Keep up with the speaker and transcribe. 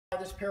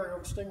this Perry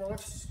Oak Stinger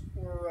lifts.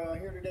 We're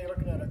here today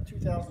looking at a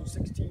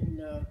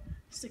 2016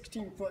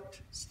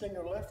 16-foot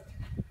Stinger lift.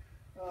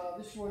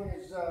 This one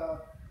is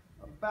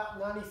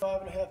about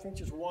 95.5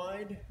 inches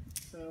wide.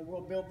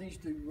 We'll build these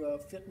to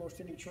fit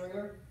most any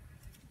trailer.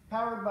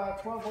 Powered by a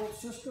 12-volt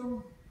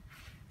system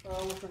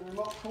with a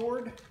remote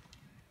cord.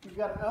 You've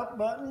got an up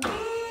button, powers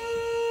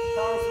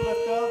the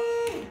lift up,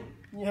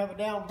 and you have a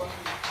down button,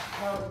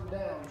 powers it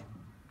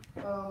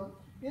down.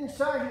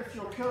 Inside here, if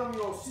you'll come,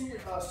 you'll see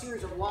a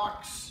series of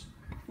locks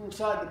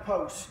inside the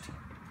post.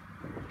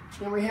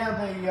 And we have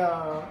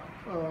a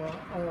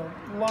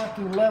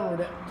locking lever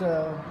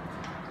that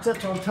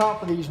sits on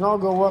top of these, and I'll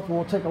go up and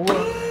we'll take a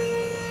look.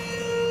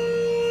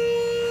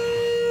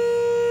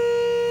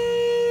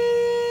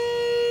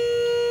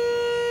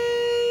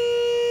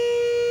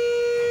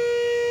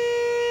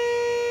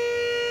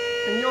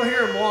 And you'll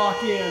hear them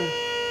lock in.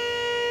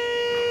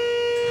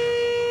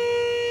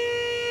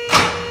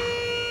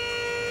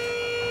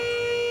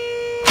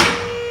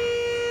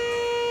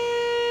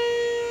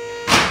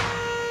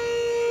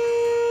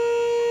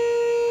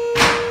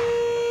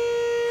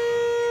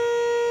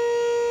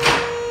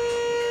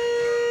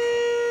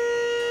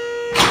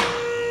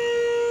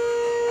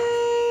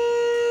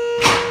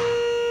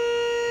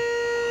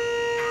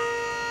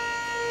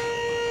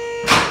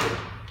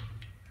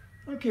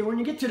 Okay, when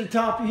you get to the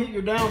top, you hit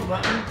your down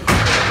button,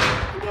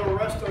 and it'll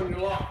rest on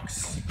your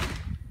locks.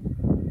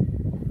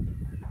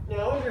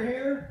 Now under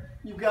here,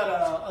 you've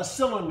got a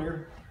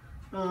cylinder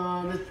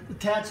that's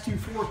attached to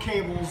 4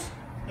 cables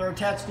that are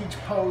attached to each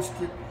post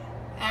that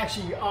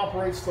actually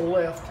operates the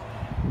lift.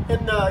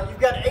 And you've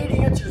got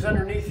 80 inches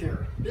underneath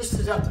here. This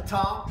is at the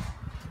top,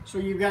 so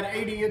you've got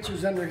 80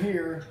 inches under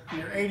here, and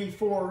you're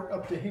 84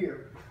 up to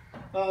here.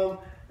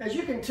 As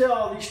you can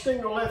tell, these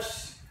Stinger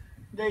lifts,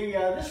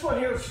 this one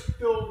here is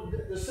filled,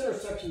 the center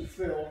section is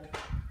filled,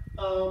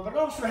 but it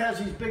also has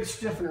these big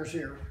stiffeners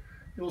here.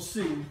 You'll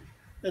see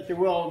that they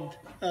weld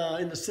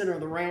in the center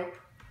of the ramp.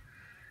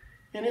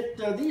 And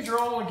these are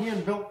all,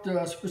 again, built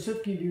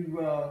specifically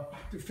to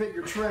fit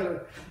your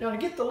trailer. Now, to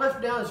get the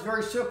lift down is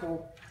very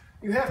simple.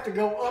 You have to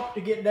go up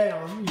to get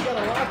down. You've got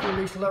a lock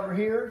release lever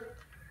here.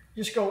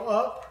 Just go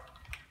up,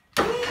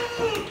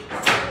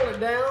 pull it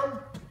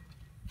down,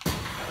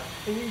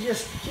 and you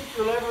just keep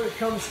your lever, it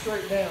comes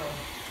straight down.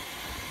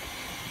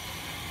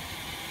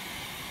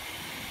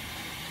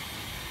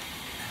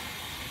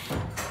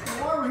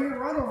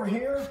 Right over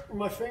here, where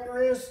my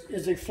finger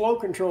is a flow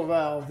control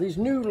valve. These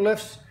new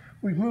lifts,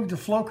 we've moved the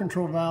flow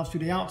control valves to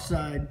the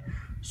outside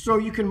so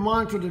you can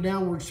monitor the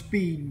downward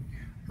speed.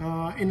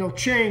 And they'll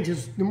change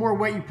as the more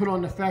weight you put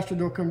on, the faster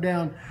they'll come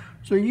down.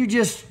 So you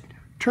just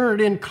turn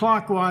it in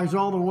clockwise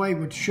all the way,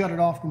 which shut it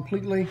off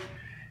completely,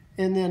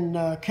 and then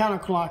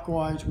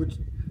counterclockwise, which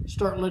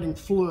start letting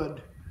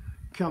fluid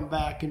come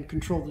back and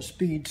control the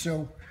speed.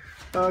 So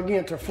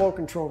again, it's a flow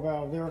control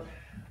valve there.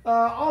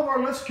 All of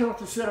our lifts come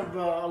with a set of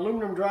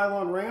aluminum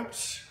drive-on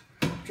ramps,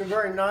 which are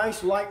very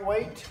nice,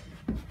 lightweight.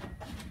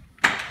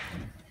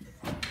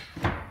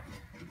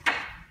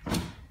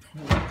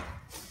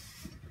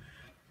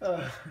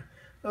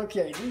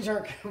 Okay, these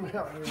aren't coming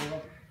out very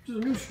well. There's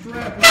a new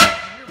strap.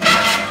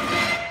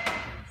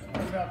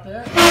 Sorry about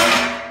that.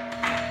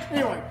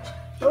 Anyway,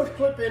 those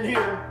clip in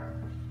here,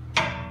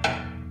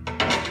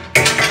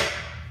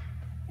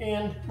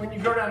 and when you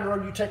go down the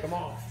road, you take them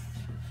off.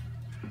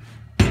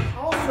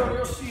 Also,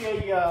 you'll see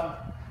a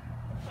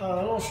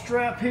little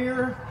strap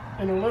here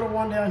and a little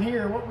one down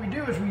here. What we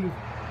do is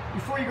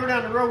before you go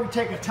down the road, we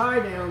take a tie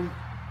down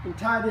and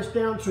tie this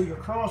down so your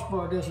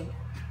crossbar doesn't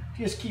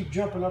just keep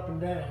jumping up and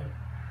down.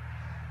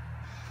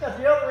 At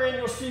the other end,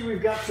 you'll see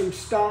we've got some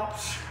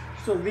stops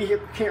so the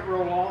vehicle can't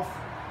roll off.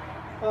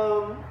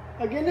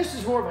 Again, this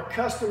is more of a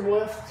custom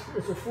lift.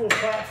 It's a full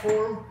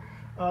platform.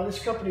 This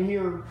company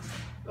here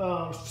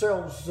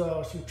sells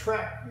some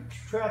trap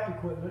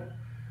equipment.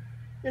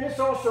 And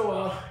it's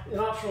also an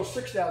optional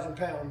 6,000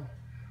 pound.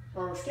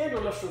 Our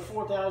standard lifts are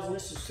 4,000,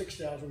 this is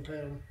 6,000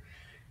 pound.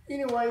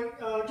 Anyway,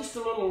 just a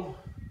little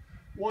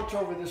once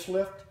over this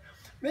lift.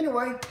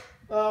 Anyway,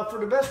 for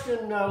the best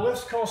in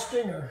lifts, call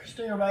Stinger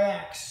by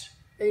Axe,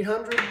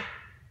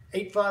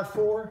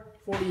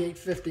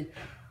 800-854-4850.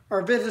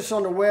 Or visit us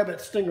on the web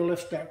at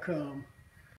stingerlifts.com.